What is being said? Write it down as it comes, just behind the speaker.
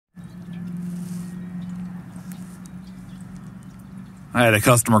I had a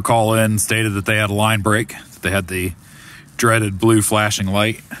customer call in, stated that they had a line break. They had the dreaded blue flashing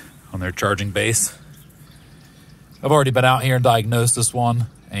light on their charging base. I've already been out here and diagnosed this one,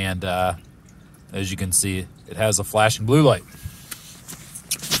 and as you can see, it has a flashing blue light.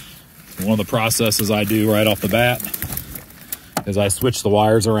 One of the processes I do right off the bat is I switch the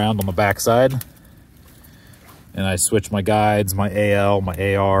wires around on the back side, and I switch my guides, my AL,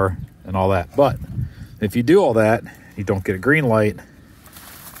 my AR, and all that. But if you do all that, you don't get a green light.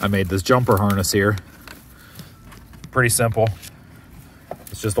 I made this jumper harness here. Pretty simple.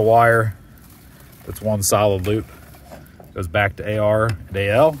 It's just a wire that's one solid loop. Goes back to AR and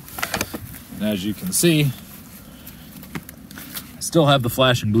AL. And as you can see, I still have the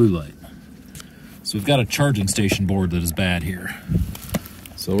flashing blue light. So we've got a charging station board that is bad here.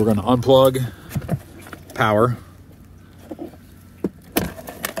 So we're gonna unplug power.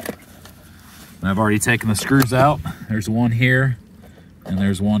 And I've already taken the screws out. There's one here, and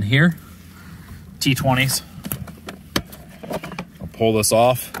there's one here. T20s. I'll pull this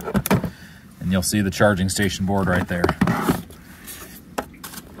off, and you'll see the charging station board right there.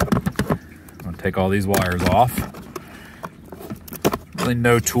 I'm gonna take all these wires off. Really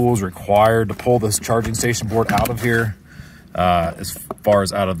no tools required to pull this charging station board out of here. As far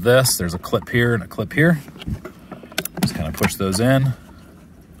as out of this, there's a clip here and a clip here. Just kind of push those in.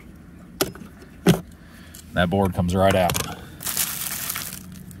 That board comes right out.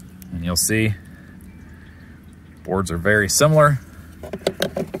 And you'll see, boards are very similar.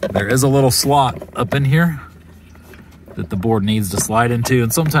 There is a little slot up in here that the board needs to slide into,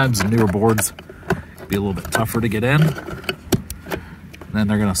 and sometimes the newer boards be a little bit tougher to get in. And then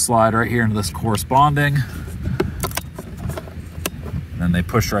they're gonna slide right here into this corresponding, and then they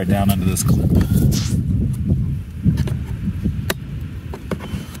push right down into this clip.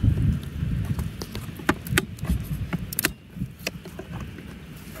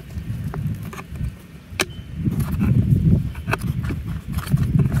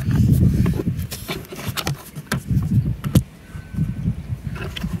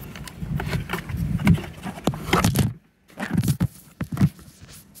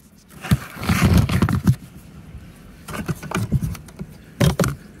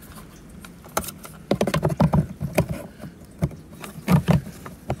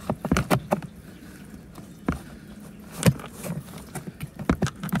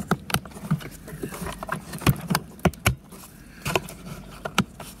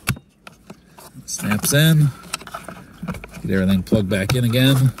 Snaps in, get everything plugged back in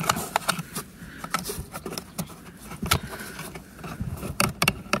again.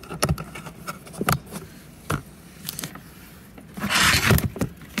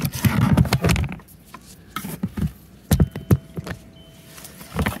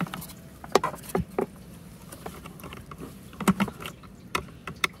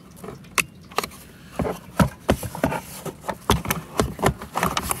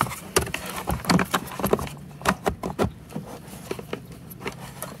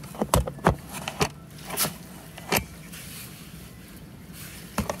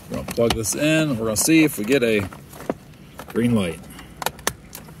 We're gonna plug this in. We're gonna see if we get a green light.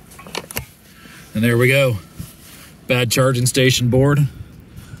 And there we go. Bad charging station board.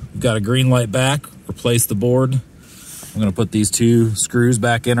 We've got a green light back. Replace the board. I'm gonna put these two screws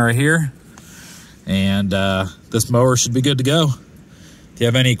back in right here. And this mower should be good to go. If you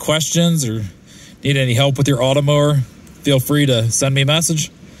have any questions or need any help with your Automower, feel free to send me a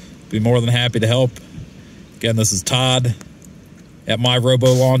message. Be more than happy to help. Again, this is Todd at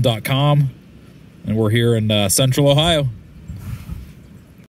myrobolawn.com, and we're here in Central Ohio.